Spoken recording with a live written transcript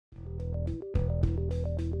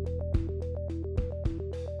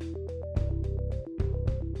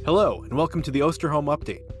Hello, and welcome to the Osterholm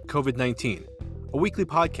Update, COVID-19, a weekly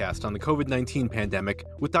podcast on the COVID-19 pandemic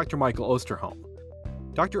with Dr. Michael Osterholm.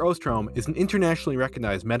 Dr. Osterholm is an internationally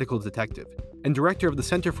recognized medical detective and director of the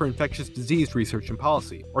Center for Infectious Disease Research and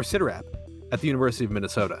Policy, or CIDRAP, at the University of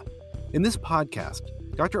Minnesota. In this podcast,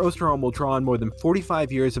 Dr. Osterholm will draw on more than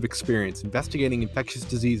 45 years of experience investigating infectious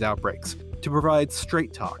disease outbreaks to provide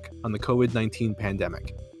straight talk on the COVID-19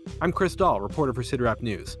 pandemic. I'm Chris Dall, reporter for CIDRAP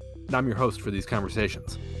News, and I'm your host for these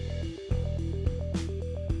conversations.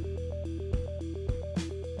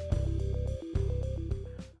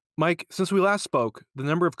 Mike, since we last spoke, the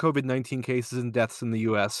number of COVID-19 cases and deaths in the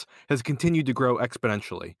U.S. has continued to grow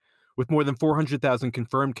exponentially, with more than 400,000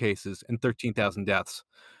 confirmed cases and 13,000 deaths.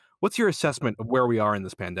 What's your assessment of where we are in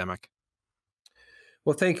this pandemic?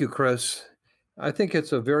 Well, thank you, Chris. I think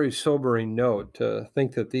it's a very sobering note to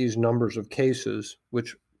think that these numbers of cases,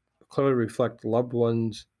 which clearly reflect loved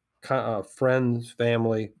ones, friends,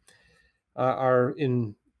 family, while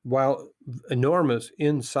enormous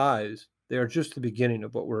in size, they are just the beginning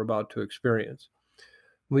of what we're about to experience.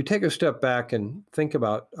 When we take a step back and think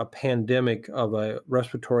about a pandemic of a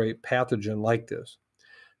respiratory pathogen like this,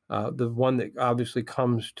 the one that obviously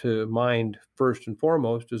comes to mind first and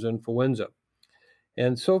foremost is influenza.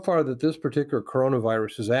 And so far that this particular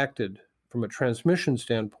coronavirus has acted from a transmission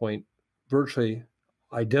standpoint virtually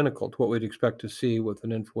identical to what we'd expect to see with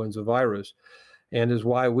an influenza virus, and is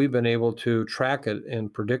why we've been able to track it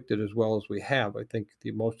and predict it as well as we have. I think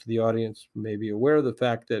most of the audience may be aware of the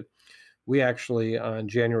fact that we actually, on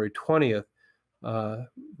January 20th,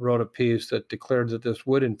 wrote a piece that declared that this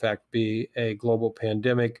would in fact be a global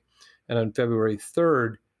pandemic, and on February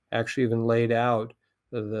 3rd, actually even laid out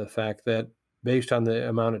the fact that based on the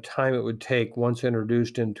amount of time it would take once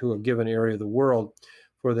introduced into a given area of the world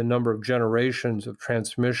for the number of generations of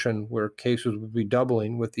transmission where cases would be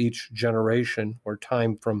doubling with each generation or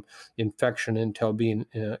time from infection until being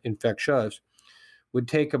infectious, would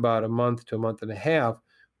take about a month to a month and a half.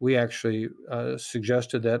 We actually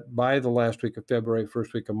suggested that by the last week of February,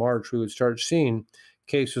 first week of March, we would start seeing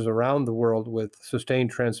cases around the world with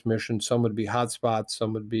sustained transmission. Some would be hotspots,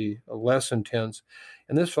 some would be less intense.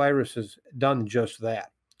 And this virus has done just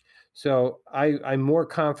that. So I'm more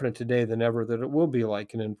confident today than ever that it will be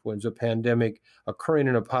like an influenza pandemic occurring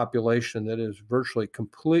in a population that is virtually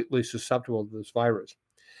completely susceptible to this virus.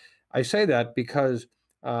 I say that because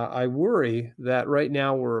I worry that right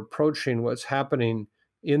now we're approaching what's happening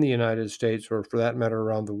in the United States, or for that matter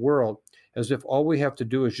around the world, as if all we have to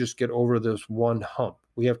do is just get over this one hump.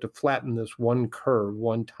 We have to flatten this one curve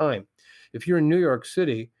one time. If you're in New York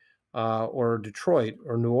City, or Detroit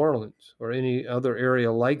or New Orleans or any other area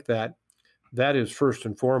like that, that is first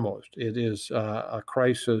and foremost. It is a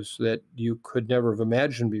crisis that you could never have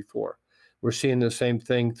imagined before. We're seeing the same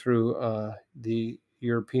thing through the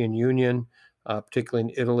European Union, particularly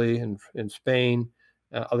in Italy and Spain,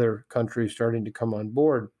 other countries starting to come on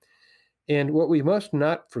board. And what we must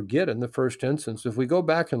not forget in the first instance, if we go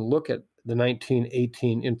back and look at the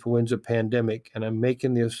 1918 influenza pandemic, and I'm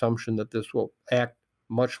making the assumption that this will act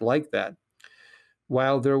much like that,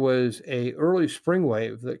 while there was an early spring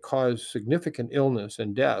wave that caused significant illness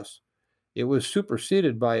and deaths, it was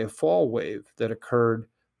superseded by a fall wave that occurred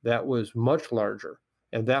that was much larger.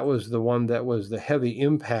 And that was the one that was the heavy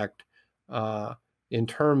impact in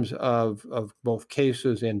terms of both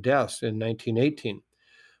cases and deaths in 1918.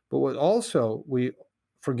 But what also we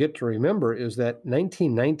forget to remember is that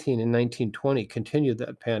 1919 and 1920 continued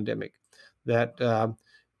that pandemic, that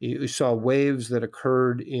you saw waves that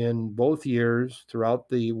occurred in both years throughout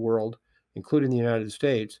the world, including the United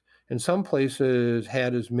States, and some places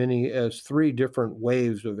had as many as 3 different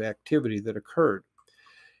waves of activity that occurred.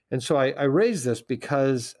 And so I raise this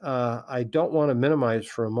because I don't want to minimize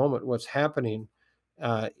for a moment what's happening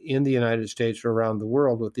in the United States or around the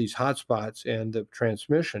world with these hotspots and the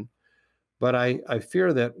transmission. But I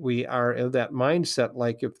fear that we are in that mindset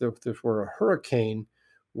like if this were a hurricane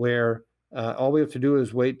where all we have to do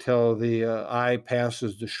is wait till the eye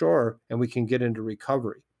passes the shore and we can get into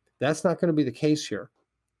recovery. That's not going to be the case here.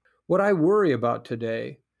 What I worry about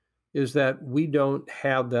today is that we don't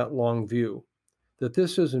have that long view, that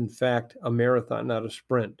this is in fact a marathon, not a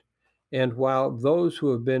sprint. And while those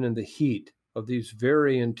who have been in the heat of these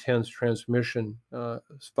very intense transmission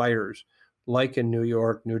fires, like in New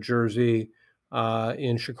York, New Jersey,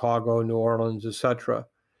 in Chicago, New Orleans, etc.,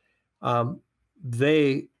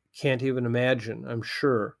 they can't even imagine, I'm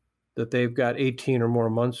sure, that they've got 18 or more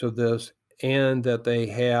months of this and that they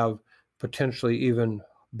have potentially even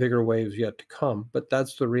bigger waves yet to come. But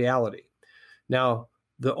that's the reality. Now,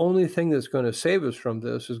 the only thing that's going to save us from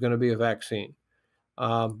this is going to be a vaccine.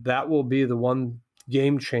 That will be the one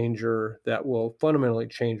game changer that will fundamentally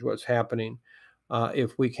change what's happening.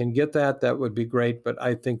 If we can get that, that would be great. But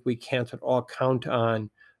I think we can't at all count on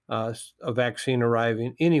a vaccine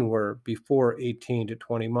arriving anywhere before 18 to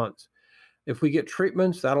 20 months. If we get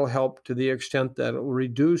treatments, that'll help to the extent that it will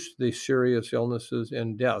reduce the serious illnesses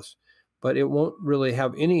and deaths, but it won't really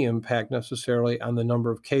have any impact necessarily on the number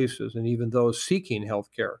of cases and even those seeking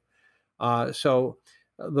healthcare.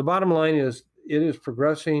 The bottom line is it is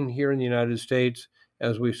progressing here in the United States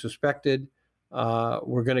as we suspected.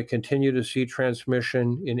 We're going to continue to see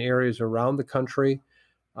transmission in areas around the country.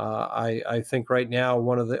 I think right now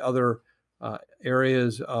one of the other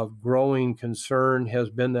areas of growing concern has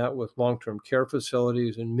been that with long-term care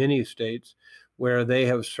facilities in many states where they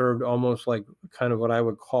have served almost like kind of what I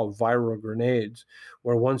would call viral grenades,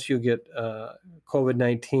 where once you get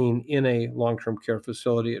COVID-19 in a long-term care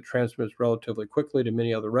facility, it transmits relatively quickly to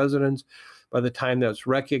many other residents. By the time that's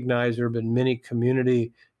recognized, there have been many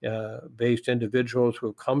community-based individuals who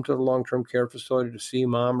have come to the long-term care facility to see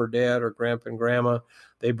mom or dad or grandpa and grandma.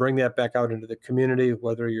 They bring that back out into the community,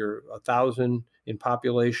 whether you're 1,000 in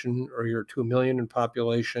population or you're 2 million in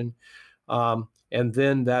population. And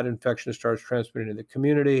then that infection starts transmitting to the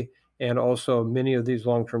community. And also many of these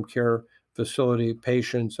long-term care facility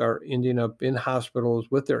patients are ending up in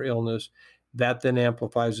hospitals with their illness. That then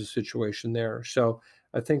amplifies the situation there. So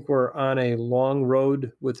I think we're on a long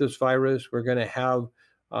road with this virus. We're going to have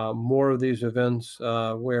more of these events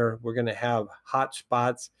where we're going to have hot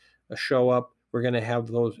spots show up. We're going to have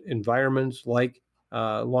those environments like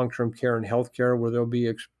long-term care and healthcare where there'll be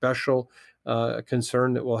a special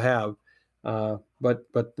concern that we'll have.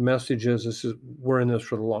 But the message is we're in this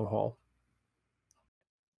for the long haul.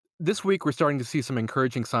 This week, we're starting to see some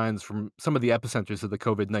encouraging signs from some of the epicenters of the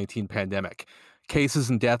COVID-19 pandemic.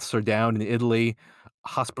 Cases and deaths are down in Italy.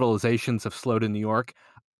 Hospitalizations have slowed in New York.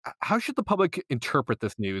 How should the public interpret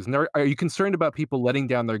this news? And are you concerned about people letting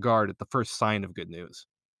down their guard at the first sign of good news?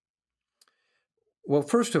 Well,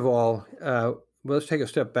 first of all, let's take a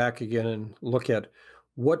step back again and look at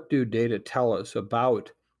what do data tell us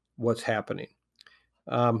about what's happening.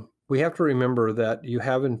 We have to remember that you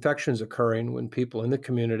have infections occurring when people in the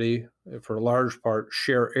community, for a large part,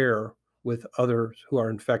 share air with others who are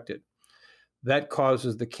infected. That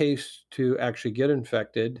causes the case to actually get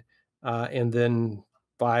infected and then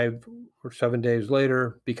 5 or 7 days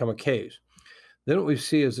later become a case. Then what we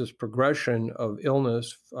see is this progression of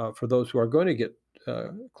illness for those who are going to get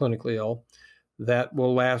clinically ill that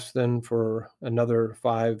will last then for another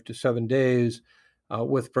 5 to 7 days,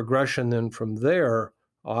 with progression then from there,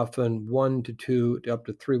 often 1 to 2 to up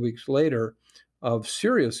to 3 weeks later, of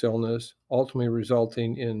serious illness, ultimately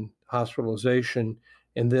resulting in hospitalization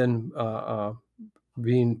and then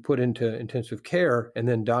being put into intensive care and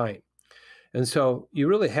then dying. And so you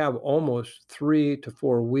really have almost 3 to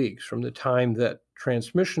 4 weeks from the time that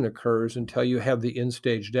transmission occurs until you have the end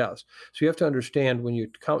stage deaths. So you have to understand when you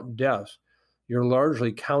count deaths, you're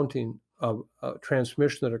largely counting a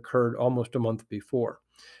transmission that occurred almost a month before.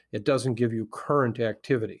 It doesn't give you current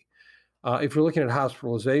activity. If you're looking at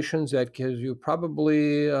hospitalizations, that gives you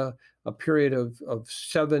probably a period of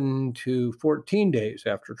 7 to 14 days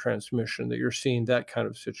after transmission that you're seeing that kind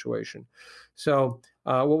of situation. So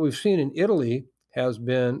what we've seen in Italy has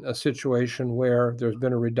been a situation where there's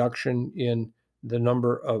been a reduction in the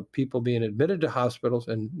number of people being admitted to hospitals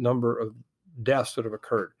and number of deaths that have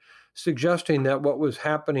occurred, suggesting that what was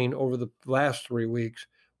happening over the last 3 weeks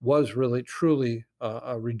was really truly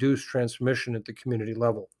a reduced transmission at the community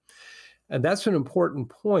level. And that's an important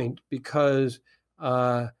point because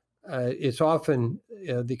it's often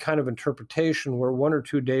the kind of interpretation where 1 or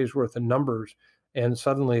 2 days worth of numbers and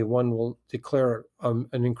suddenly one will declare an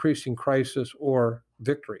increasing crisis or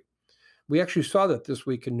victory. We actually saw that this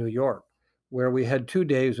week in New York, where we had 2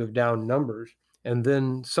 days of down numbers. And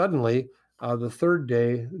then suddenly, the third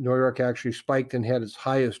day, New York actually spiked and had its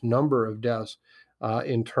highest number of deaths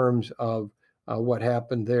in terms of what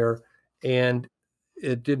happened there. And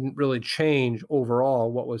it didn't really change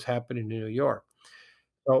overall what was happening in New York.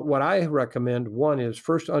 So what I recommend, one, is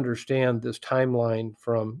first understand this timeline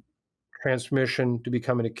from transmission to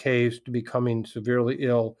becoming a case to becoming severely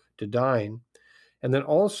ill to dying. And then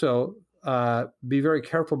also be very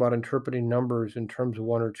careful about interpreting numbers in terms of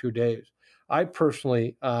 1 or 2 days. I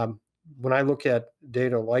personally, when I look at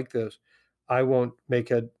data like this, I won't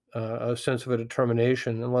make a sense of a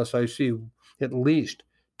determination unless I see at least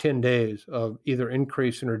 10 days of either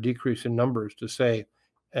increase in or decrease in numbers to say,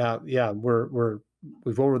 yeah,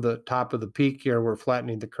 we've over the top of the peak here. We're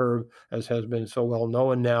flattening the curve, as has been so well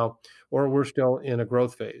known now, or we're still in a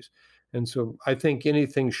growth phase. And so I think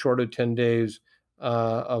anything short of 10 days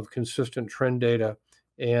of consistent trend data,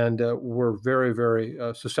 and we're very, very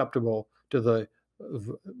susceptible to the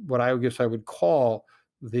what I guess I would call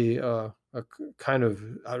the kind of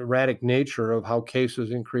erratic nature of how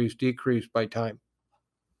cases increase, decrease by time.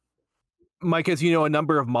 Mike, as you know, a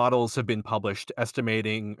number of models have been published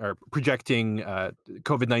estimating or projecting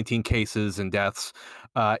COVID-19 cases and deaths.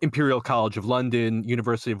 Imperial College of London,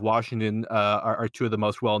 University of Washington are two of the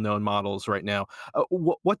most well-known models right now.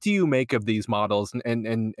 What do you make of these models,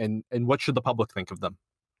 and what should the public think of them?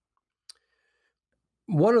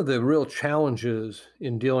 One of the real challenges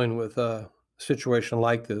in dealing with a situation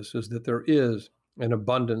like this is that there is an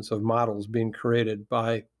abundance of models being created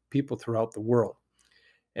by people throughout the world.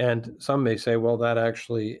 And some may say, well, that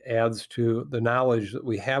actually adds to the knowledge that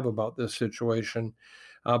we have about this situation.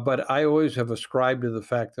 But I always have ascribed to the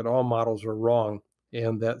fact that all models are wrong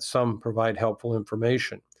and that some provide helpful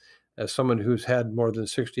information. As someone who's had more than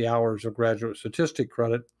 60 hours of graduate statistic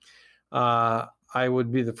credit, I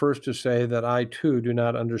would be the first to say that I too do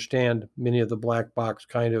not understand many of the black box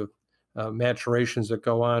kind of maturations that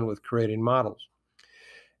go on with creating models.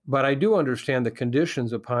 But I do understand the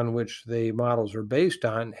conditions upon which the models are based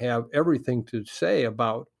on have everything to say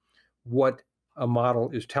about what a model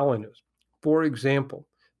is telling us. For example,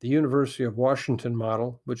 the University of Washington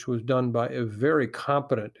model, which was done by a very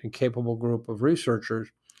competent and capable group of researchers,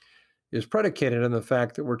 is predicated on the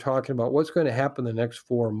fact that we're talking about what's going to happen the next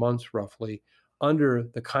 4 months roughly under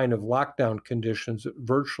the kind of lockdown conditions that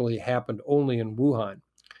virtually happened only in Wuhan.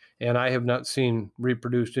 And I have not seen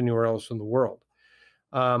reproduced anywhere else in the world.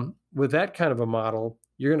 With that kind of a model,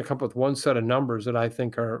 you're going to come up with one set of numbers that I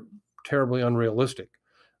think are terribly unrealistic,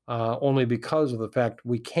 only because of the fact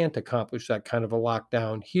we can't accomplish that kind of a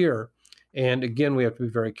lockdown here. And again, we have to be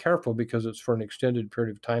very careful because it's for an extended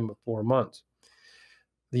period of time of 4 months.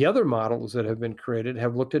 The other models that have been created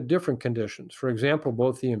have looked at different conditions. For example,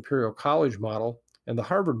 both the Imperial College model and the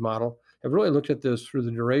Harvard model have really looked at this through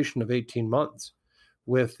the duration of 18 months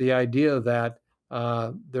with the idea that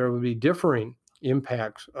there would be differing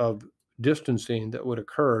impacts of distancing that would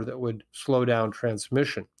occur that would slow down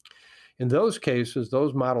transmission. In those cases,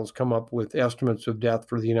 those models come up with estimates of death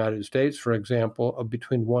for the United States, for example, of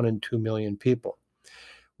between 1 and 2 million people.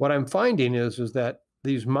 What I'm finding is that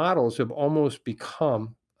these models have almost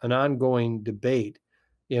become an ongoing debate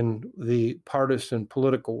in the partisan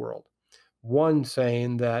political world. One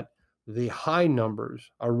saying that the high numbers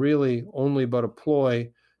are really only but a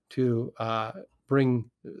ploy to bring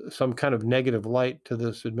some kind of negative light to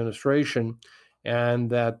this administration, and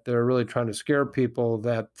that they're really trying to scare people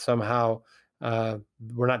that somehow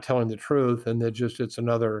we're not telling the truth and that just it's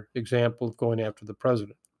another example of going after the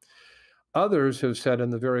president. Others have said in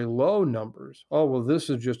the very low numbers, oh, well, this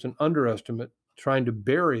is just an underestimate trying to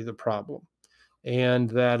bury the problem, and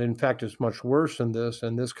that in fact it's much worse than this,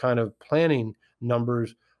 and this kind of planning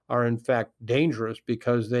numbers are in fact dangerous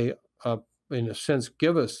because they in a sense,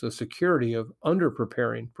 give us the security of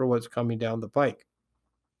under-preparing for what's coming down the pike.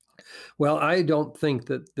 Well, I don't think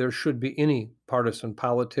that there should be any partisan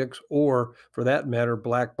politics or, for that matter,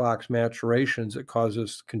 black box maturations that cause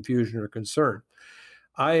us confusion or concern.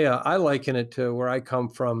 I liken it to where I come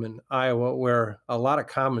from in Iowa, where a lot of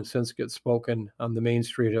common sense gets spoken on the main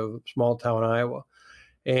street of small town Iowa.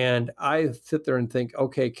 And I sit there and think,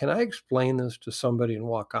 okay, can I explain this to somebody and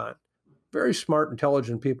walk on? Very smart,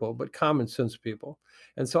 intelligent people, but common sense people.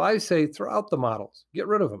 And so I say, throw out the models, get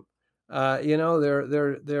rid of them.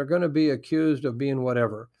 They're going to be accused of being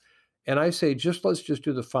whatever. And I say, let's just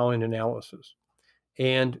do the following analysis.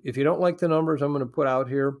 And if you don't like the numbers I'm going to put out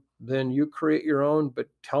here, then you create your own, but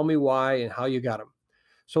tell me why and how you got them.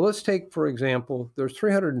 So let's take, for example, there's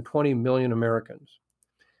 320 million Americans.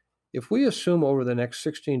 If we assume over the next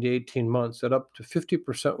 16 to 18 months that up to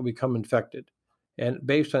 50% will become infected, and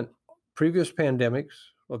based on previous pandemics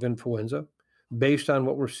of influenza, based on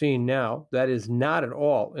what we're seeing now, that is not at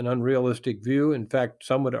all an unrealistic view. In fact,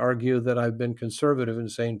 some would argue that I've been conservative in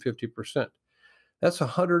saying 50%. That's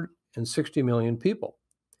 160 million people.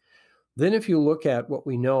 Then if you look at what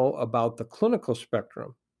we know about the clinical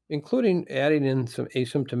spectrum, including adding in some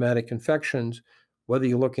asymptomatic infections, whether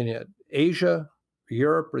you're looking at Asia,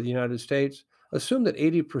 Europe, or the United States, assume that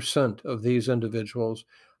 80% of these individuals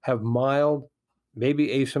have mild, maybe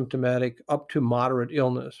asymptomatic, up to moderate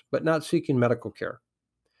illness, but not seeking medical care.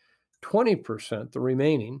 20%, the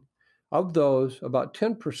remaining, of those, about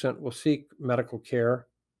 10% will seek medical care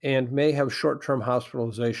and may have short-term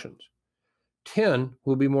hospitalizations. 10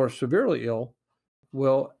 will be more severely ill,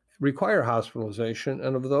 will require hospitalization,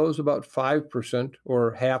 and of those, about 5%,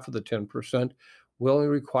 or half of the 10%, will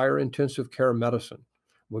require intensive care medicine.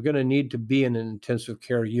 We're going to need to be in an intensive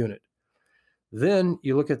care unit. Then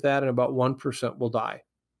you look at that and about 1% will die,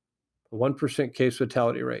 a 1% case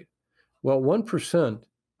fatality rate. Well, 1%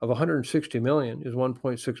 of 160 million is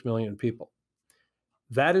 1.6 million people.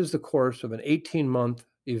 That is the course of an 18-month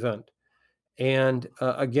event. And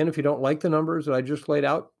again, if you don't like the numbers that I just laid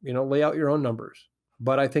out, lay out your own numbers.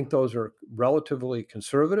 But I think those are relatively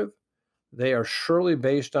conservative. They are surely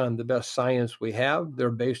based on the best science we have.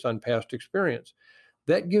 They're based on past experience.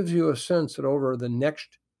 That gives you a sense that over the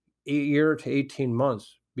next year to 18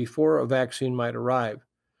 months before a vaccine might arrive,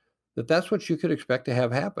 that's what you could expect to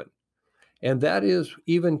have happen. And that is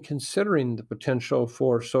even considering the potential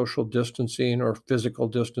for social distancing or physical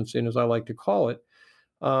distancing, as I like to call it,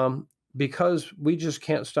 because we just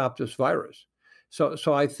can't stop this virus.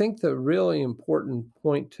 So I think the really important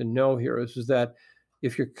point to know here is that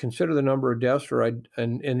if you consider the number of deaths,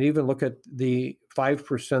 and even look at the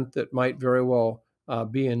 5% that might very well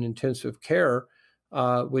be in intensive care,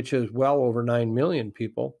 which is well over 9 million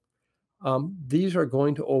people, these are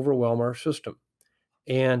going to overwhelm our system.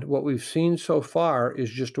 And what we've seen so far is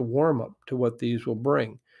just a warm up to what these will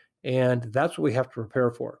bring. And that's what we have to prepare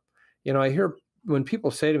for. I hear when people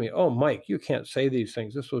say to me, "Oh, Mike, you can't say these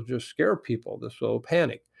things. This will just scare people. This will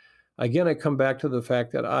panic." Again, I come back to the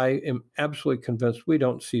fact that I am absolutely convinced we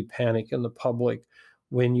don't see panic in the public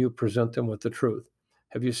when you present them with the truth.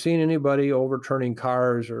 Have you seen anybody overturning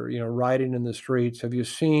cars or riding in the streets? Have you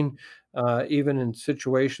seen even in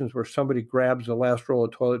situations where somebody grabs the last roll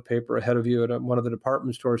of toilet paper ahead of you at one of the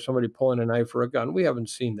department stores, somebody pulling a knife or a gun? We haven't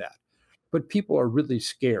seen that. But people are really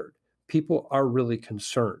scared. People are really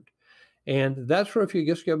concerned. And that's where if you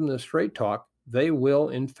just give them the straight talk, they will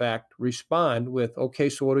in fact respond with, okay,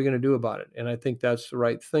 so what are we going to do about it? And I think that's the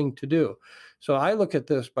right thing to do. So I look at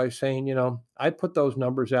this by saying, I put those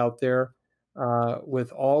numbers out there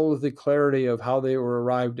with all of the clarity of how they were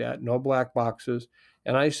arrived at, no black boxes.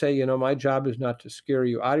 And I say, my job is not to scare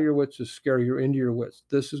you out of your wits, to scare you into your wits.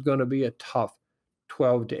 This is going to be a tough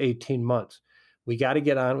 12 to 18 months. We got to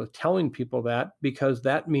get on with telling people that, because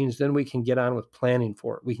that means then we can get on with planning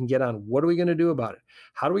for it. We can get on, what are we going to do about it?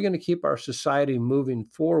 How are we going to keep our society moving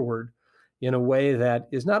forward in a way that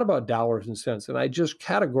is not about dollars and cents? And I just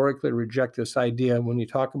categorically reject this idea. When you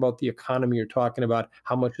talk about the economy, you're talking about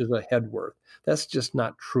how much is a head worth. That's just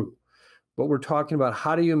not true. But we're talking about,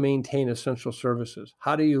 how do you maintain essential services?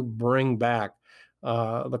 How do you bring back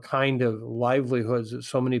the kind of livelihoods that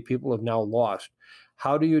so many people have now lost?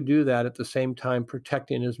 How do you do that at the same time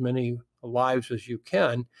protecting as many lives as you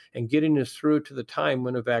can and getting us through to the time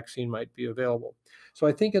when a vaccine might be available? So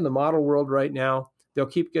I think in the model world right now, they'll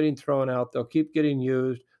keep getting thrown out. They'll keep getting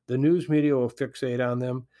used. The news media will fixate on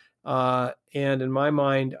them. And in my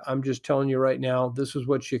mind, I'm just telling you right now, this is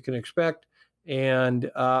what you can expect. And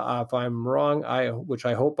if I'm wrong, which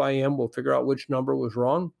I hope I am, we'll figure out which number was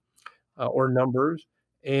wrong or numbers,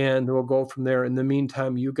 and we'll go from there. In the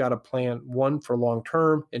meantime, you got to plan, one, for long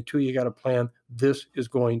term, and two, you got to plan, this is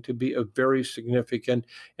going to be a very significant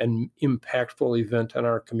and impactful event in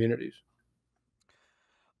our communities.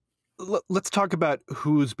 Let's talk about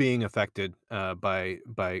who's being affected by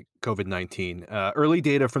COVID-19. Early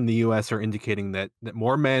data from the U.S. are indicating that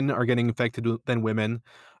more men are getting infected than women,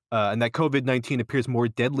 and that COVID-19 appears more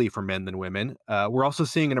deadly for men than women. We're also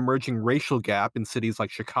seeing an emerging racial gap in cities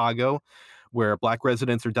like Chicago, where Black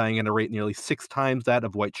residents are dying at a rate nearly 6 times that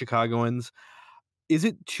of white Chicagoans. Is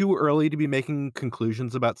it too early to be making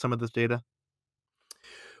conclusions about some of this data?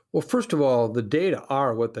 Well, first of all, the data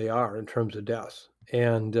are what they are in terms of deaths.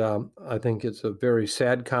 And I think it's a very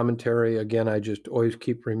sad commentary. Again, I just always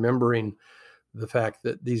keep remembering the fact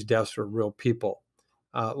that these deaths are real people.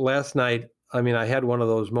 Last night, I had one of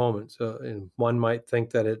those moments, and one might think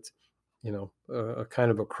that it's, a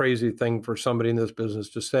kind of a crazy thing for somebody in this business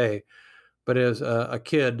to say. But as a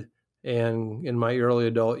kid and in my early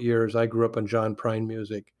adult years, I grew up on John Prine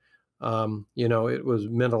music. It was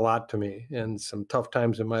meant a lot to me, and some tough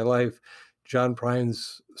times in my life, John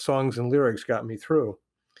Prine's songs and lyrics got me through.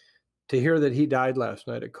 To hear that he died last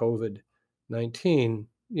night of COVID-19,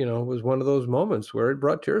 was one of those moments where it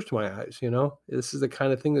brought tears to my eyes. This is the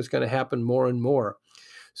kind of thing that's going to happen more and more.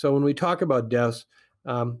 So when we talk about deaths,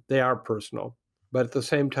 they are personal. But at the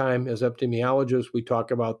same time, as epidemiologists, we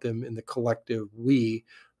talk about them in the collective we,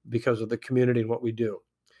 because of the community and what we do.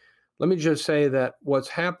 Let me just say that what's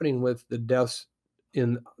happening with the deaths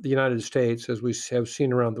in the United States, as we have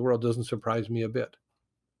seen around the world, doesn't surprise me a bit.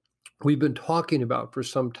 We've been talking about for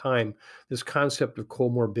some time this concept of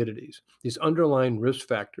comorbidities, these underlying risk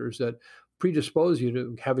factors that predispose you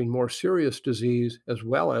to having more serious disease as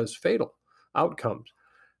well as fatal outcomes.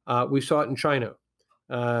 We saw it in China.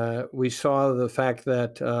 We saw the fact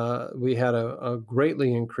that we had a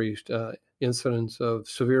greatly increased incidence of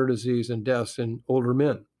severe disease and deaths in older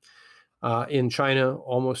men. In China,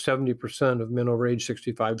 almost 70% of men over age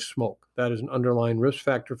 65 smoke. That is an underlying risk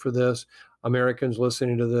factor for this. Americans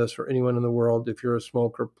listening to this, or anyone in the world, if you're a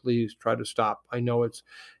smoker, please try to stop. I know it's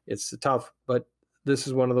tough, but this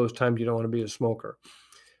is one of those times you don't want to be a smoker.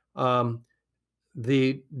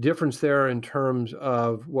 The difference there in terms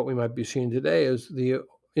of what we might be seeing today is the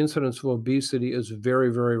incidence of obesity is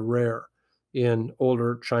very, very rare in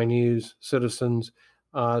older Chinese citizens,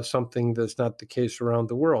 something that's not the case around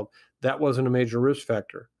the world. That wasn't a major risk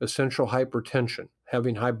factor. Essential hypertension,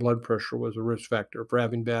 having high blood pressure, was a risk factor for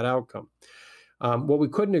having bad outcome. What we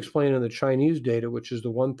couldn't explain in the Chinese data, which is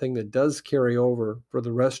the one thing that does carry over for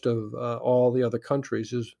the rest of all the other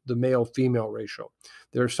countries, is the male-female ratio.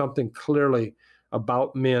 There's something clearly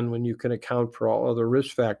about men when you can account for all other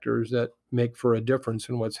risk factors that make for a difference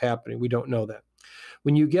in what's happening. We don't know that.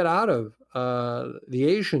 When you get out of the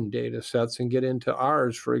Asian data sets and get into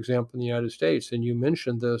ours, for example, in the United States, and you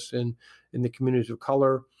mentioned this in the communities of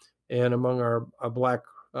color and among our Black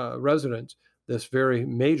residents, this very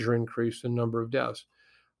major increase in number of deaths.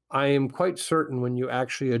 I am quite certain when you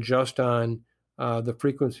actually adjust on the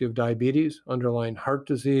frequency of diabetes, underlying heart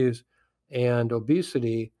disease, and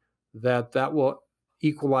obesity, that will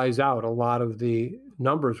equalize out a lot of the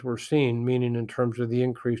numbers we're seeing, meaning in terms of the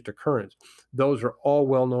increased occurrence. Those are all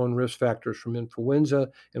well-known risk factors from influenza,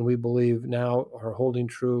 and we believe now are holding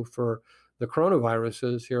true for the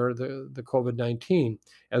coronaviruses here, the COVID-19,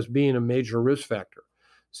 as being a major risk factor.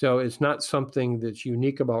 So it's not something that's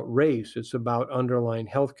unique about race. It's about underlying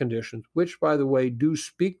health conditions, which, by the way, do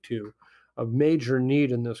speak to a major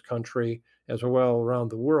need in this country as well around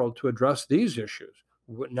the world to address these issues.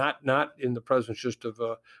 Not in the presence just of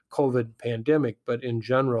a COVID pandemic, but in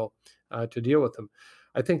general to deal with them.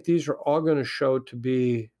 I think these are all going to show to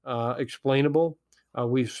be explainable.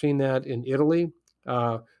 We've seen that in Italy.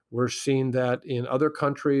 We're seeing that in other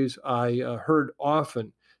countries. I heard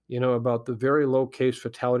often, about the very low case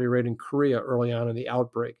fatality rate in Korea early on in the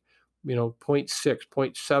outbreak,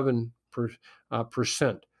 0.6,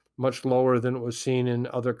 0.7%, much lower than it was seen in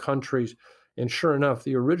other countries. And sure enough,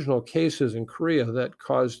 the original cases in Korea that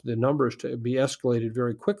caused the numbers to be escalated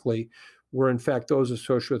very quickly were in fact those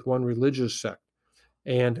associated with one religious sect.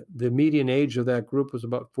 And the median age of that group was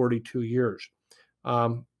about 42 years.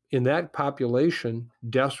 In that population,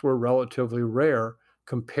 deaths were relatively rare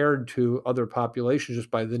compared to other populations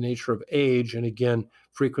just by the nature of age and, again,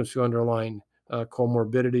 frequency of underlying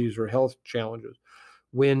comorbidities or health challenges.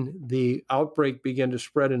 When the outbreak began to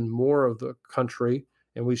spread in more of the country,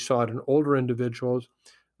 and we saw it in older individuals,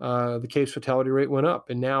 the case fatality rate went up.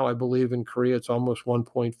 And now I believe in Korea it's almost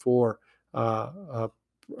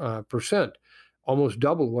 1.4%, almost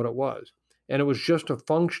double what it was. And it was just a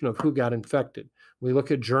function of who got infected. We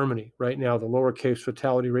look at Germany right now, the lower case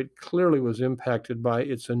fatality rate clearly was impacted by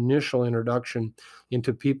its initial introduction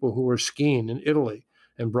into people who were skiing in Italy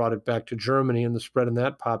and brought it back to Germany and the spread in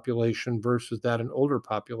that population versus that in older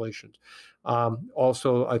populations.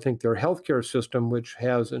 Also, I think their healthcare system, which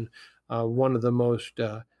has one of the most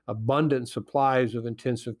abundant supplies of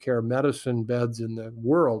intensive care medicine beds in the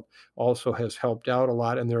world, also has helped out a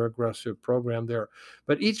lot in their aggressive program there.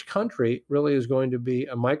 But each country really is going to be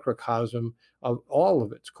a microcosm of all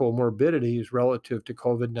of its comorbidities relative to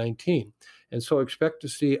COVID-19. And so expect to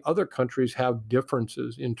see other countries have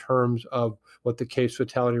differences in terms of what the case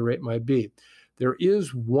fatality rate might be. There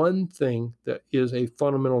is one thing that is a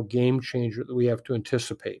fundamental game changer that we have to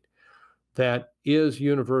anticipate that is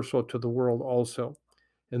universal to the world also.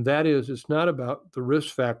 And that is, it's not about the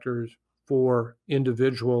risk factors for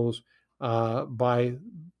individuals by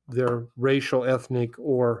their racial, ethnic,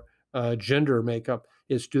 or gender makeup.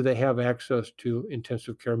 It's do they have access to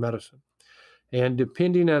intensive care medicine? And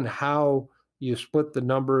depending on how you split the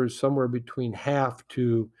numbers, somewhere between half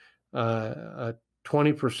to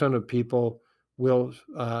 20% of people will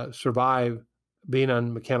survive being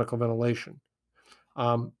on mechanical ventilation.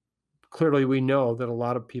 Clearly, we know that a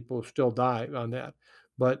lot of people still die on that.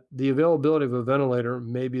 But the availability of a ventilator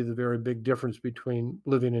may be the very big difference between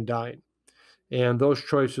living and dying. And those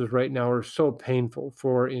choices right now are so painful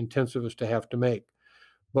for intensivists to have to make.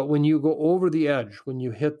 But when you go over the edge, when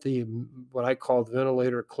you hit the what I call the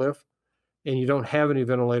ventilator cliff, and you don't have any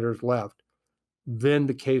ventilators left, then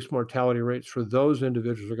the case mortality rates for those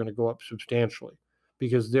individuals are going to go up substantially,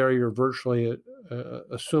 because there you're virtually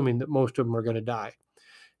assuming that most of them are going to die.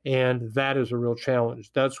 And that is a real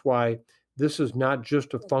challenge. That's why this is not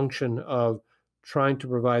just a function of trying to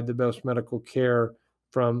provide the best medical care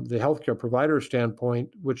from the healthcare provider standpoint,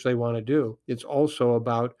 which they want to do. It's also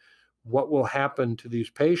about what will happen to these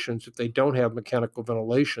patients if they don't have mechanical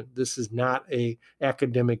ventilation. This is not an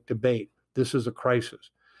academic debate. This is a crisis.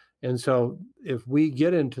 And so if we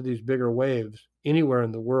get into these bigger waves anywhere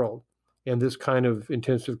in the world, and this kind of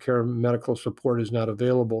intensive care medical support is not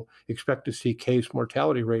available, expect to see case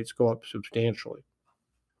mortality rates go up substantially.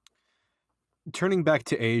 Turning back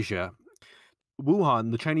to Asia,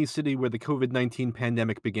 Wuhan, the Chinese city where the COVID-19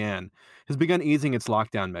 pandemic began, has begun easing its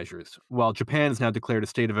lockdown measures, while Japan has now declared a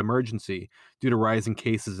state of emergency due to rising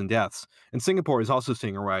cases and deaths, and Singapore is also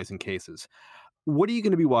seeing a rise in cases. What are you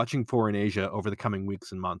going to be watching for in Asia over the coming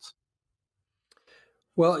weeks and months?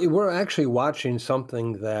 Well, we're actually watching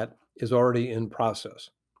something that is already in process,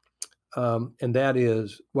 and that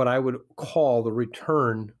is what I would call the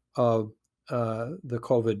return of the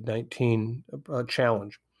COVID-19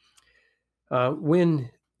 challenge. When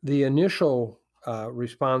the initial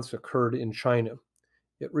response occurred in China,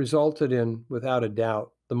 it resulted in, without a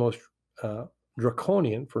doubt, the most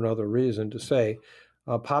draconian, for another reason to say,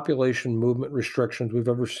 population movement restrictions we've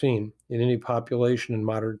ever seen in any population in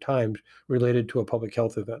modern times related to a public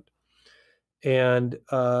health event. And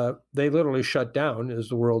they literally shut down, as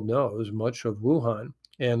the world knows, much of Wuhan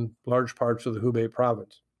and large parts of the Hubei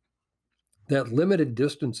province. That limited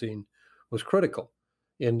distancing was critical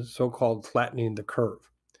in so-called flattening the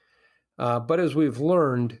curve. But as we've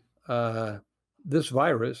learned, this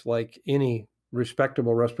virus, like any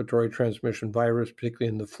respectable respiratory transmission virus, particularly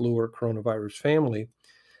in the flu or coronavirus family,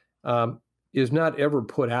 is not ever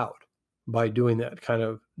put out by doing that kind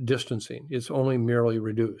of distancing. It's only merely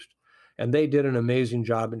reduced. And they did an amazing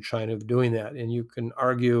job in China of doing that. And you can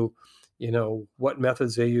argue, what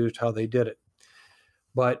methods they used, how they did it.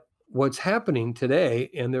 But what's happening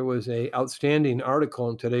today, and there was an outstanding article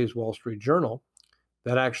in today's Wall Street Journal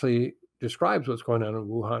that actually describes what's going on in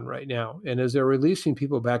Wuhan right now. And as they're releasing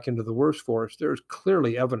people back into the workforce, there's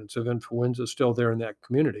clearly evidence of influenza still there in that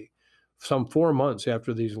community, some 4 months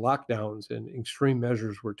after these lockdowns and extreme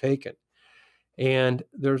measures were taken. And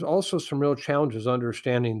there's also some real challenges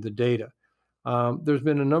understanding the data. There's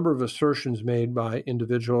been a number of assertions made by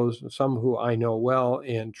individuals, some who I know well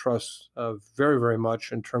and trust very, very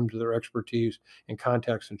much in terms of their expertise and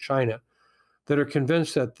contacts in China, that are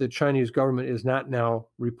convinced that the Chinese government is not now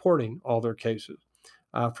reporting all their cases.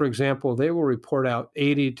 For example, they will report out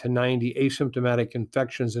 80 to 90 asymptomatic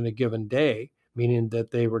infections in a given day, meaning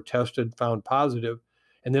that they were tested, found positive,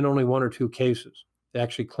 and then only 1 or 2 cases,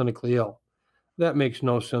 actually clinically ill. That makes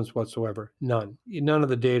no sense whatsoever. None. None of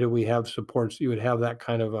the data we have supports you would have that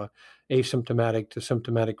kind of a asymptomatic to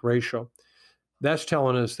symptomatic ratio. That's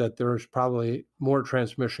telling us that there's probably more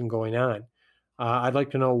transmission going on. I'd like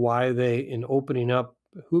to know why they, in opening up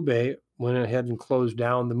Hubei, went ahead and closed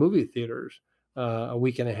down the movie theaters a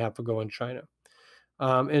week and a half ago in China.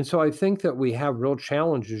 And so I think that we have real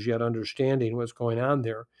challenges yet understanding what's going on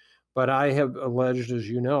there. But I have alleged, as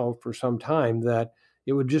you know, for some time that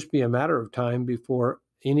it would just be a matter of time before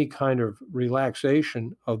any kind of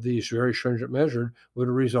relaxation of these very stringent measures would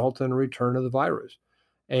result in a return of the virus.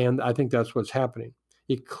 And I think that's what's happening.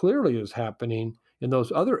 It clearly is happening in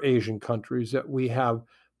those other Asian countries that we have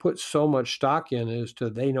put so much stock in as to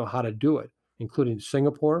they know how to do it, including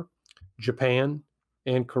Singapore, Japan,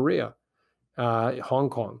 and Korea, Hong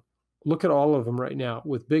Kong. Look at all of them right now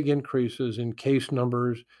with big increases in case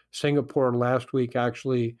numbers. Singapore last week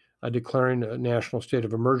actually declaring a national state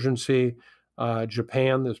of emergency.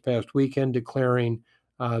 Japan this past weekend declaring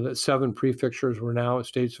that 7 prefectures were now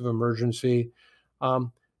states of emergency.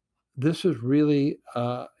 This is really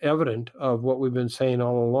evident of what we've been saying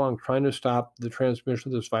all along. Trying to stop the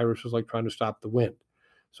transmission of this virus is like trying to stop the wind.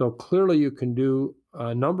 So clearly you can do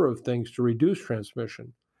a number of things to reduce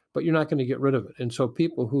transmission, but you're not going to get rid of it. And so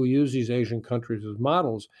people who use these Asian countries as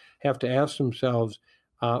models have to ask themselves,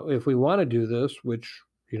 if we want to do this, which,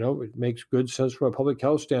 it makes good sense from a public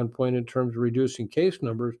health standpoint in terms of reducing case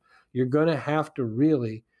numbers, you're going to have to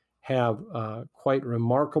really have quite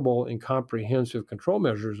remarkable and comprehensive control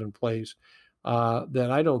measures in place that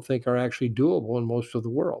I don't think are actually doable in most of the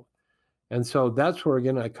world. And so that's where,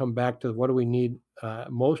 again, I come back to what do we need?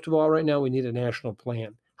 Most of all right now, we need a national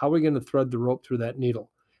plan. How are we going to thread the rope through that needle?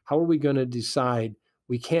 How are we going to decide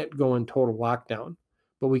we can't go in total lockdown,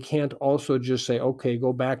 but we can't also just say, okay,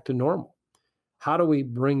 go back to normal? How do we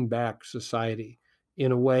bring back society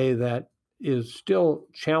in a way that is still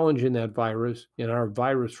challenging that virus in our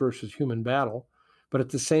virus versus human battle, but at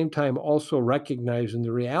the same time also recognizing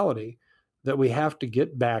the reality that we have to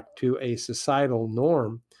get back to a societal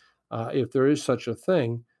norm, if there is such a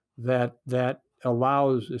thing, that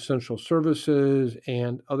allows essential services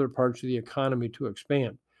and other parts of the economy to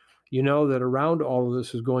expand. you know that around all of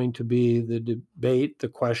this is going to be the debate, the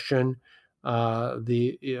question,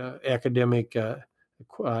 the academic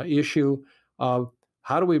issue of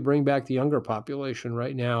how do we bring back the younger population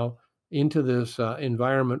right now into this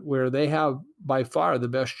environment where they have by far the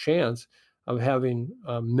best chance of having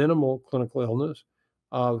minimal clinical illness,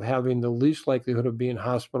 of having the least likelihood of being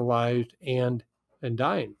hospitalized and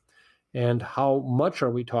dying. And how much are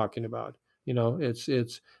we talking about? You know, this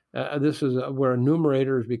is where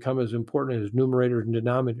numerators become as important as numerators and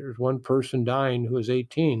denominators. One person dying who is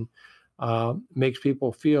 18 makes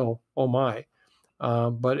people feel, oh my.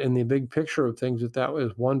 But in the big picture of things, that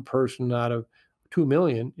was one person out of 2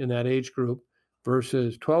 million in that age group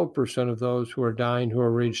versus 12% of those who are dying who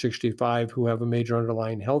are age 65 who have a major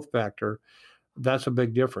underlying health factor. That's a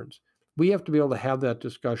big difference. We have to be able to have that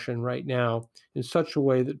discussion right now in such a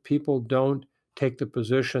way that people don't take the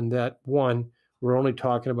position that, one, we're only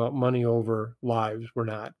talking about money over lives. We're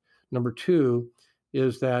not. Number two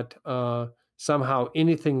is that somehow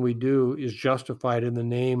anything we do is justified in the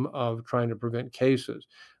name of trying to prevent cases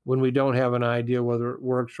when we don't have an idea whether it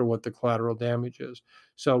works or what the collateral damage is.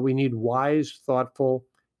 So we need wise, thoughtful,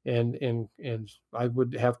 and I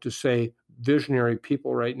would have to say visionary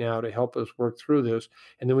people right now to help us work through this.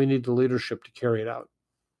 And then we need the leadership to carry it out.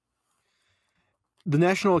 The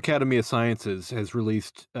National Academy of Sciences has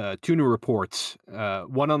released two new reports,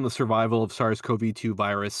 one on the survival of SARS-CoV-2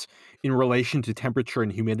 virus in relation to temperature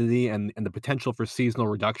and humidity and the potential for seasonal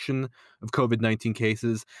reduction of COVID-19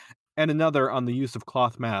 cases, and another on the use of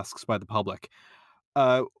cloth masks by the public.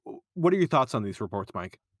 What are your thoughts on these reports,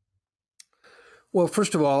 Mike? Well,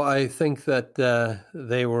 first of all, I think that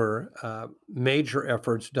they were major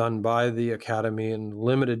efforts done by the Academy in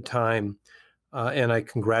limited time, and I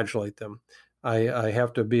congratulate them. I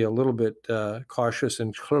have to be a little bit cautious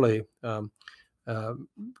and clearly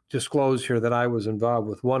disclose here that I was involved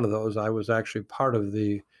with one of those. I was actually part of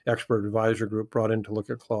the expert advisor group brought in to look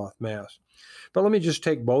at cloth masks. But let me just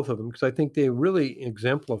take both of them because I think they really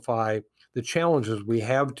exemplify the challenges we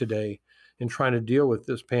have today in trying to deal with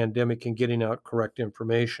this pandemic and getting out correct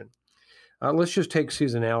information. Let's just take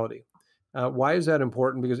seasonality. Why is that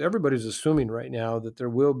important? Because everybody's assuming right now that there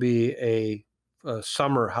will be a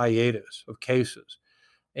summer hiatus of cases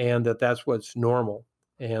and that's what's normal.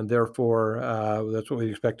 And therefore, that's what we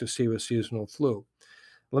expect to see with seasonal flu.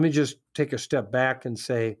 Let me just take a step back and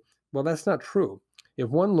say, well, that's not true. If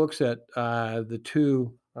one looks at the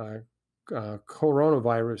two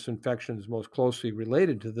coronavirus infections most closely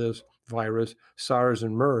related to this virus, SARS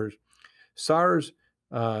and MERS. SARS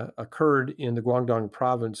occurred in the Guangdong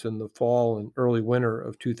province in the fall and early winter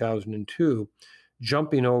of 2002,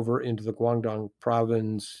 jumping over into the Guangdong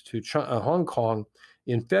province to Hong Kong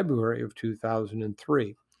in February of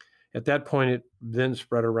 2003. At that point, it then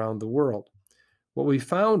spread around the world. What we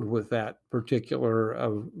found with that particular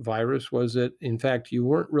virus was that, in fact, you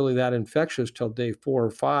weren't really that infectious till day 4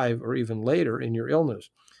 or 5 or even later in your illness.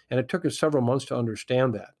 And it took us several months to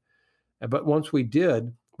understand that. But once we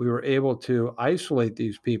did, we were able to isolate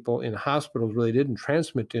these people in hospitals where they didn't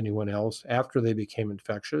transmit to anyone else after they became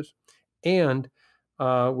infectious. And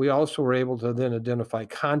we also were able to then identify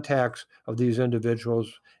contacts of these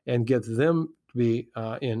individuals and get them to be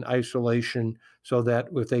in isolation so that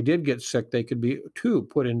if they did get sick, they could be too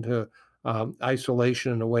put into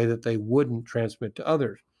isolation in a way that they wouldn't transmit to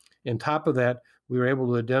others. On top of that, we were able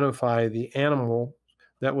to identify the animal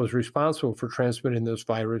that was responsible for transmitting this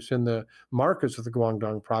virus in the markets of the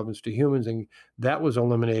Guangdong province to humans, and that was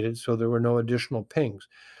eliminated, so there were no additional pings.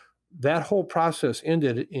 That whole process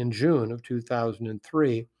ended in June of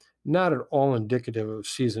 2003, not at all indicative of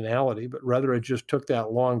seasonality, but rather it just took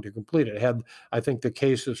that long to complete it. Had, I think, the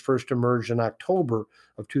cases first emerged in October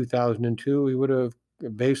of 2002, we would have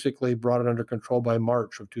basically brought it under control by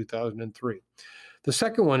March of 2003. The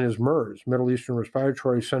second one is MERS, Middle Eastern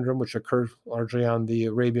Respiratory Syndrome, which occurs largely on the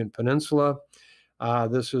Arabian Peninsula.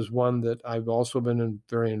 This is one that I've also been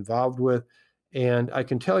very involved with. And I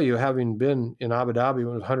can tell you, having been in Abu Dhabi when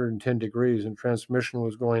it was 110 degrees and transmission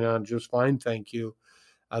was going on just fine, thank you.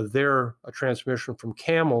 There, a transmission from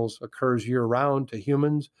camels occurs year-round to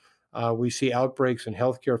humans. We see outbreaks in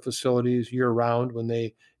healthcare facilities year-round when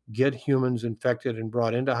they get humans infected and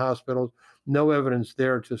brought into hospitals. No evidence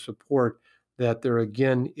there to support that there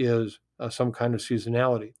again is some kind of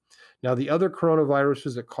seasonality. Now, the other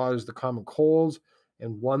coronaviruses that cause the common colds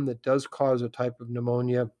and one that does cause a type of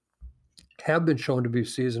pneumonia have been shown to be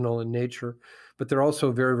seasonal in nature, but they're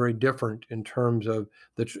also very, very different in terms of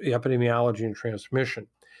the epidemiology and transmission.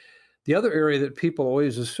 The other area that people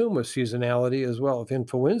always assume with seasonality is, well, if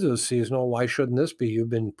influenza is seasonal, why shouldn't this be? You've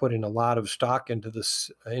been putting a lot of stock into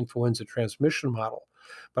this influenza transmission model.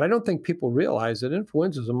 But I don't think people realize that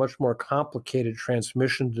influenza is a much more complicated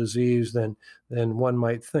transmission disease than one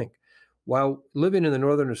might think. While living in the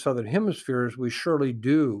northern and southern hemispheres, we surely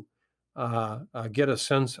do get a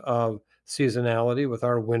sense of seasonality with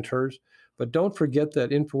our winters. But don't forget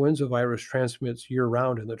that influenza virus transmits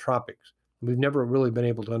year-round in the tropics. We've never really been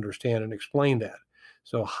able to understand and explain that.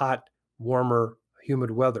 So hot, warmer, humid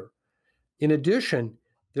weather. In addition,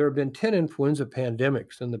 there have been 10 influenza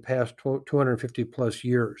pandemics in the past 250 plus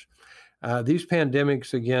years. These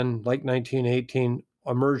pandemics, again, like 1918,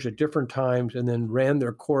 emerged at different times and then ran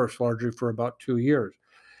their course largely for about 2 years.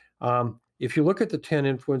 If you look at the 10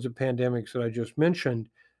 influenza pandemics that I just mentioned,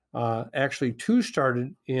 actually 2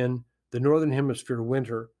 started in the Northern Hemisphere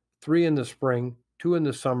winter, 3 in the spring, 2 in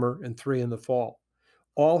the summer, and 3 in the fall.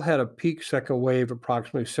 All had a peak second wave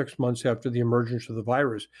approximately 6 months after the emergence of the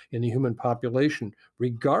virus in the human population,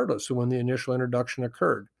 regardless of when the initial introduction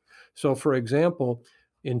occurred. So, for example,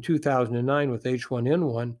 in 2009 with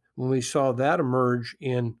H1N1, when we saw that emerge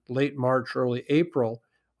in late March, early April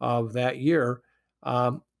of that year,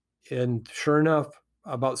 and sure enough,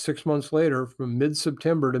 about 6 months later, from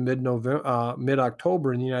mid-September to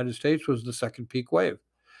mid-October in the United States was the second peak wave.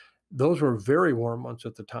 Those were very warm months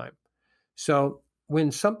at the time. So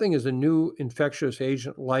when something is a new infectious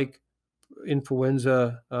agent like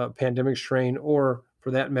influenza pandemic strain, or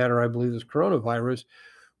for that matter, I believe this coronavirus,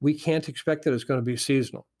 we can't expect that it's going to be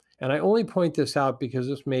seasonal. And I only point this out because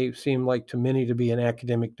this may seem like to many to be an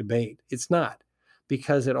academic debate. It's not,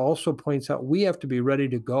 because it also points out we have to be ready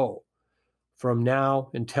to go from now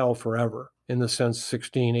until forever, in the sense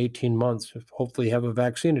 16, 18 months, hopefully have a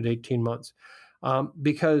vaccine at 18 months.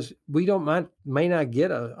 Because we may not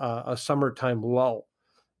get a summertime lull.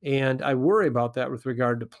 And I worry about that with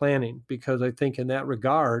regard to planning, because I think in that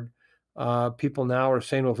regard, people now are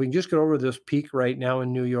saying, well, if we can just get over this peak right now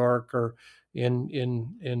in New York or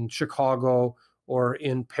in Chicago or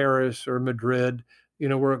in Paris or Madrid,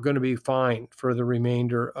 we're going to be fine for the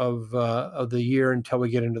remainder of the year until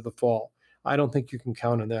we get into the fall. I don't think you can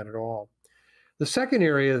count on that at all. The second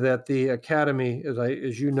area that the Academy,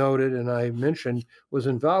 as you noted and I mentioned, was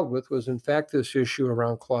involved with was, in fact, this issue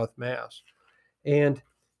around cloth masks. And,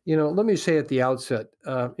 let me say at the outset,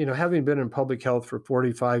 having been in public health for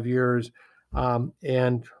 45 years,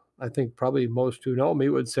 and I think probably most who know me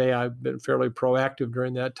would say I've been fairly proactive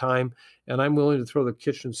during that time, and I'm willing to throw the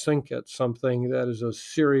kitchen sink at something that is a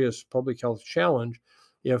serious public health challenge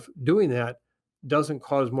if doing that doesn't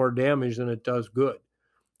cause more damage than it does good.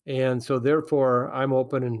 And so therefore, I'm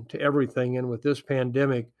open to everything. And with this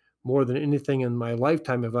pandemic, more than anything in my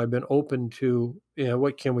lifetime, have I been open to,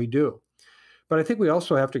 what can we do? But I think we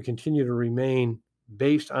also have to continue to remain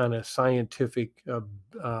based on a scientific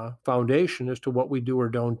foundation as to what we do or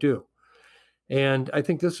don't do. And I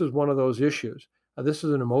think this is one of those issues. This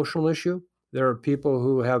is an emotional issue. There are people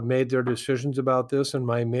who have made their decisions about this, and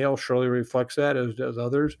my mail surely reflects that, as does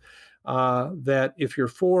others. That if you're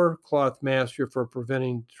for cloth masks, you're for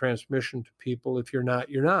preventing transmission to people. If you're not,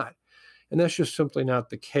 you're not. And that's just simply not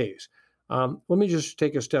the case. Let me just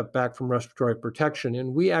take a step back from respiratory protection.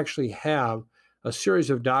 And we actually have a series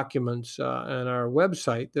of documents on our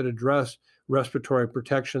website that address respiratory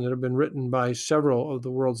protection that have been written by several of the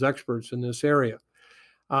world's experts in this area.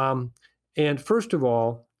 And first of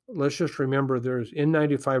all, let's just remember there's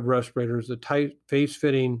N95 respirators, the tight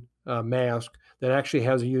face-fitting mask that actually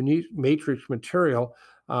has a unique matrix material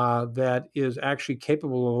that is actually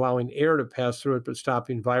capable of allowing air to pass through it but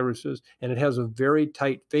stopping viruses. And it has a very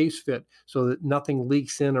tight face fit so that nothing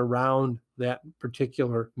leaks in around that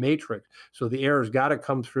particular matrix. So the air has got to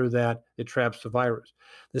come through that. It traps the virus.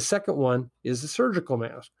 The second one is the surgical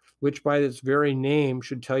mask, which by its very name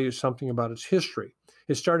should tell you something about its history.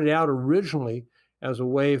 It started out originally as a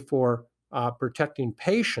way for protecting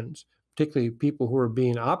patients, particularly people who are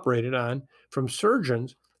being operated on, from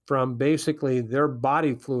surgeons, from basically their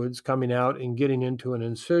body fluids coming out and getting into an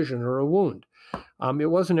incision or a wound. It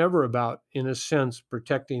wasn't ever about, in a sense,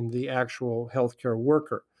 protecting the actual healthcare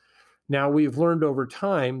worker. Now, we've learned over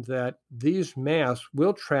time that these masks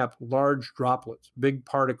will trap large droplets, big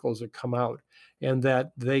particles that come out, and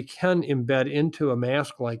that they can embed into a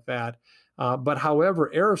mask like that. But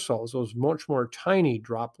however, aerosols, those much more tiny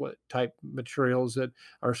droplet type materials that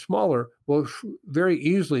are smaller, will very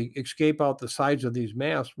easily escape out the sides of these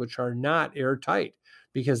masks, which are not airtight,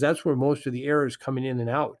 because that's where most of the air is coming in and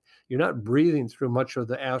out. You're not breathing through much of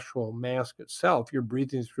the actual mask itself. You're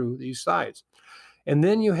breathing through these sides. And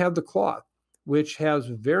then you have the cloth, which has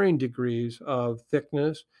varying degrees of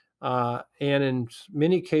thickness. And in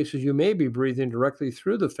many cases, you may be breathing directly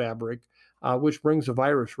through the fabric, which brings the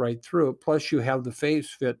virus right through. Plus, you have the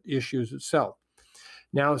face fit issues itself.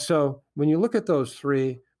 Now, so when you look at those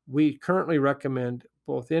three, we currently recommend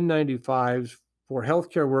both N95s for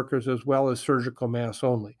healthcare workers as well as surgical masks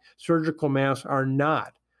only. Surgical masks are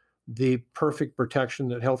not the perfect protection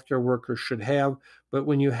that healthcare workers should have, but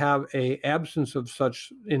when you have an absence of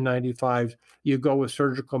such N95s, you go with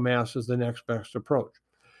surgical masks as the next best approach.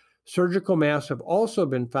 Surgical masks have also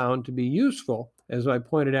been found to be useful, as I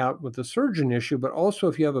pointed out with the surgeon issue, but also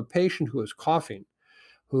if you have a patient who is coughing,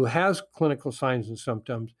 who has clinical signs and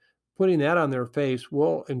symptoms, putting that on their face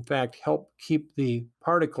will, in fact, help keep the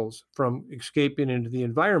particles from escaping into the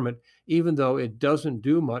environment, even though it doesn't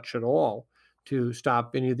do much at all to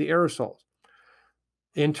stop any of the aerosols.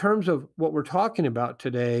 In terms of what we're talking about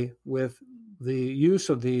today with the use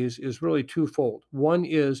of these is really twofold. One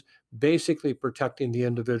is basically protecting the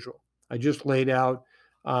individual. I just laid out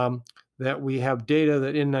that we have data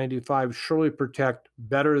that N95 surely protect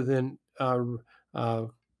better than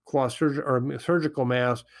cloth surgical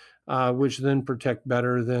masks, which then protect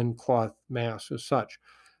better than cloth masks as such.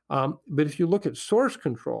 But if you look at source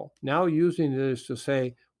control, now using this to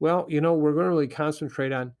say, well, we're going to really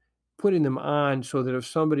concentrate on putting them on so that if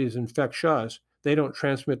somebody is infectious, they don't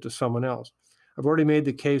transmit to someone else. I've already made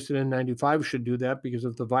the case that N95 should do that because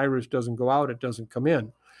if the virus doesn't go out, it doesn't come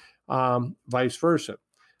in, vice versa.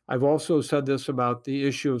 I've also said this about the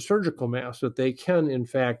issue of surgical masks, that they can, in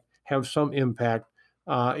fact, have some impact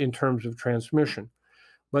in terms of transmission.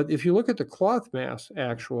 But if you look at the cloth masks,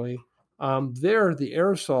 actually, there the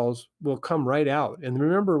aerosols will come right out. And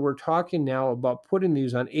remember, we're talking now about putting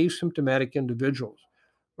these on asymptomatic individuals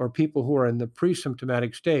or people who are in the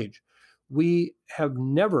pre-symptomatic stage. We have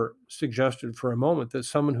never suggested for a moment that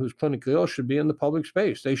someone who's clinically ill should be in the public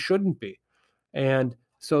space. They shouldn't be. And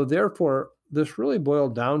so therefore, this really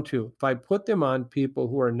boiled down to, if I put them on people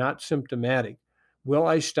who are not symptomatic, will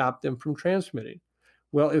I stop them from transmitting?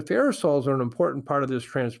 Well, if aerosols are an important part of this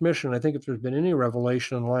transmission, I think if there's been any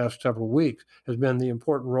revelation in the last several weeks, has been the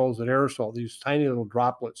important roles that aerosol, these tiny little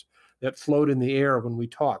droplets that float in the air when we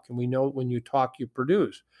talk. And we know when you talk, you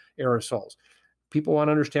produce aerosols. People want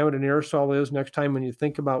to understand what an aerosol is. Next time when you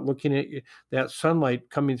think about looking at that sunlight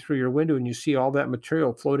coming through your window and you see all that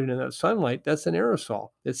material floating in that sunlight, that's an aerosol.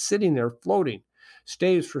 It's sitting there floating,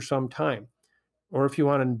 stays for some time. Or if you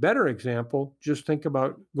want a better example, just think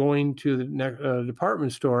about going to the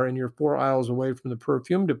department store and you're 4 aisles away from the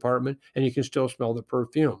perfume department and you can still smell the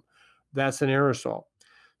perfume. That's an aerosol.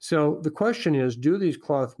 So the question is, do these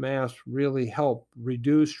cloth masks really help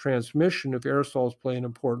reduce transmission if aerosols play an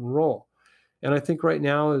important role? And I think right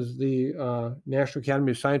now, as the National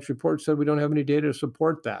Academy of Science report said, we don't have any data to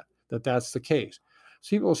support that's the case. So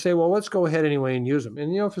people will say, well, let's go ahead anyway and use them.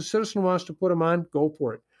 And if a citizen wants to put them on, go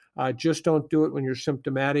for it. Just don't do it when you're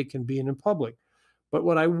symptomatic and being in public. But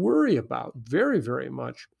what I worry about very, very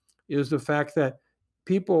much is the fact that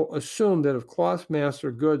people assume that if cloth masks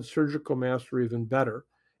are good, surgical masks are even better.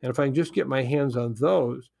 And if I can just get my hands on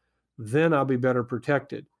those, then I'll be better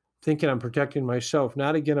protected. Thinking I'm protecting myself,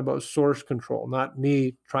 not again about source control, not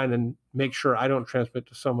me trying to make sure I don't transmit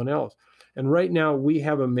to someone else. And right now we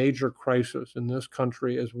have a major crisis in this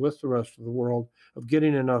country, as with the rest of the world, of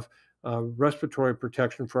getting enough respiratory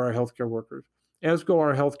protection for our healthcare workers. As go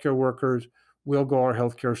our healthcare workers, will go our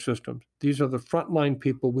healthcare systems. These are the frontline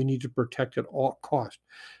people we need to protect at all costs.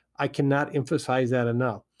 I cannot emphasize that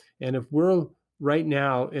enough. And if we're right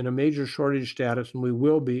now in a major shortage status, and we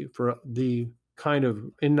will be for the kind of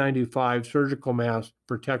N95 surgical mask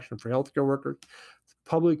protection for healthcare workers, the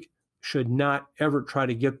public should not ever try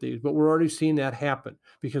to get these. But we're already seeing that happen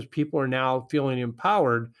because people are now feeling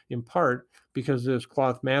empowered in part because this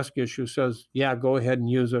cloth mask issue says, yeah, go ahead and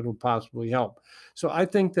use it, it'll possibly help. So I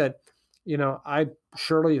think that, I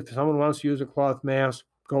surely, if someone wants to use a cloth mask,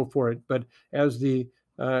 go for it. But as the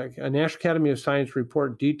National Academy of Science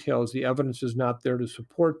report details, the evidence is not there to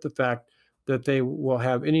support the fact that they will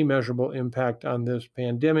have any measurable impact on this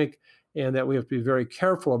pandemic, and that we have to be very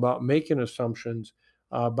careful about making assumptions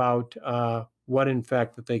about what, in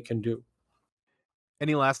fact, that they can do.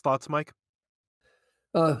 Any last thoughts, Mike?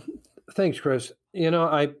 Thanks, Chris.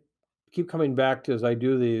 I keep coming back to, as I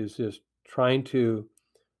do these, is trying to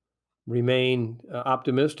remain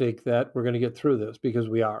optimistic that we're going to get through this, because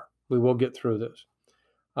we will get through this.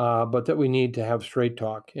 But that we need to have straight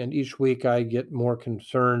talk. And each week I get more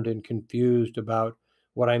concerned and confused about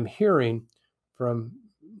what I'm hearing from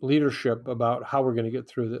leadership about how we're going to get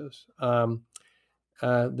through this.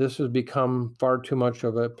 This has become far too much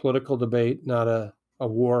of a political debate, not a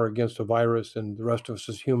war against a virus and the rest of us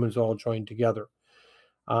as humans all joined together.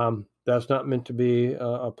 That's not meant to be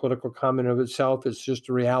a political comment of itself. It's just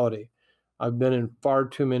a reality. I've been in far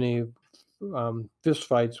too many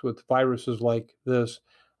fistfights with viruses like this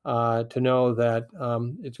to know that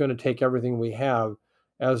it's going to take everything we have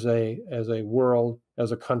as a world,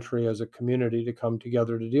 as a country, as a community to come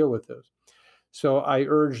together to deal with this. So I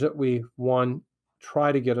urge that we, one,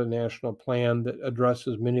 try to get a national plan that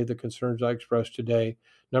addresses many of the concerns I expressed today.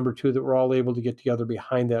 Number two, that we're all able to get together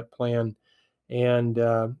behind that plan, and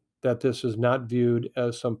that this is not viewed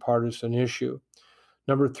as some partisan issue.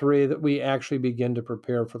 Number three, that we actually begin to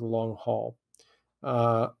prepare for the long haul.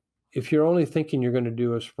 If you're only thinking you're going to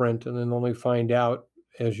do a sprint and then only find out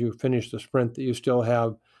as you finish the sprint that you still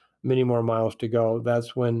have many more miles to go,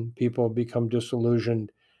 that's when people become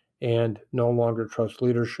disillusioned and no longer trust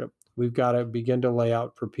leadership. We've got to begin to lay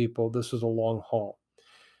out for people, this is a long haul.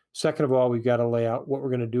 Second of all, we've got to lay out what we're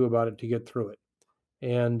going to do about it to get through it.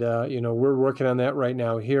 And, we're working on that right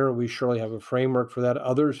now here. We surely have a framework for that.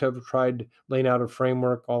 Others have tried laying out a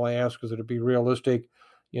framework. All I ask is that it be realistic.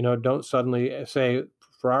 Don't suddenly say,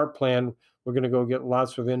 for our plan, we're going to go get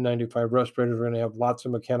lots of N95 respirators. We're going to have lots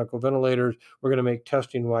of mechanical ventilators. We're going to make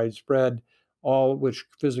testing widespread, all which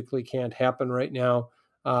physically can't happen right now.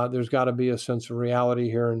 There's got to be a sense of reality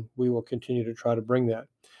here, and we will continue to try to bring that.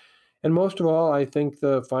 And most of all, I think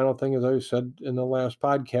the final thing, as I said in the last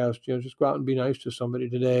podcast, just go out and be nice to somebody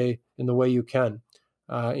today in the way you can.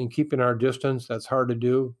 In keeping our distance, that's hard to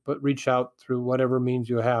do, but reach out through whatever means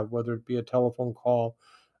you have, whether it be a telephone call,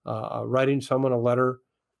 writing someone a letter,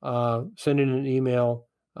 sending an email,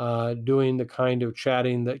 doing the kind of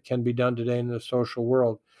chatting that can be done today in the social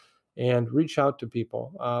world, and reach out to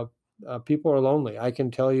people. People are lonely. I can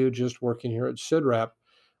tell you, just working here at CIDRAP,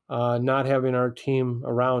 not having our team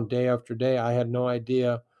around day after day, I had no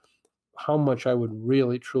idea how much I would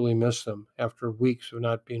really, truly miss them after weeks of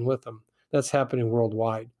not being with them. That's happening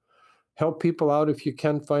worldwide. Help people out if you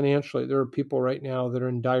can financially. There are people right now that are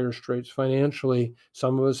in dire straits financially.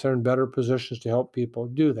 Some of us are in better positions to help people.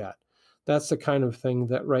 Do that. That's the kind of thing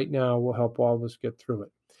that right now will help all of us get through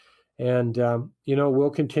it. And, we'll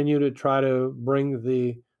continue to try to bring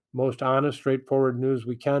the most honest, straightforward news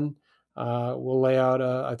we can. We'll lay out,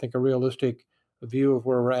 I think, a realistic view of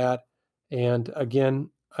where we're at. And again,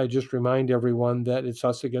 I just remind everyone that it's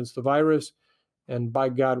us against the virus. And by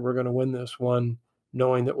God, we're going to win this one,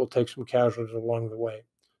 knowing that we'll take some casualties along the way.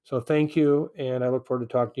 So thank you, and I look forward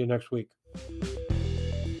to talking to you next week.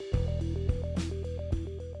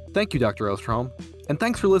 Thank you, Dr. Osterholm. And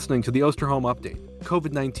thanks for listening to the Osterholm Update,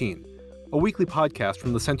 COVID-19, a weekly podcast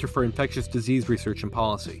from the Center for Infectious Disease Research and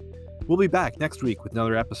Policy. We'll be back next week with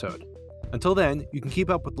another episode. Until then, you can keep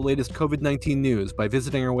up with the latest COVID-19 news by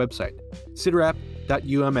visiting our website,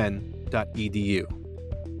 cidrap.umn.edu.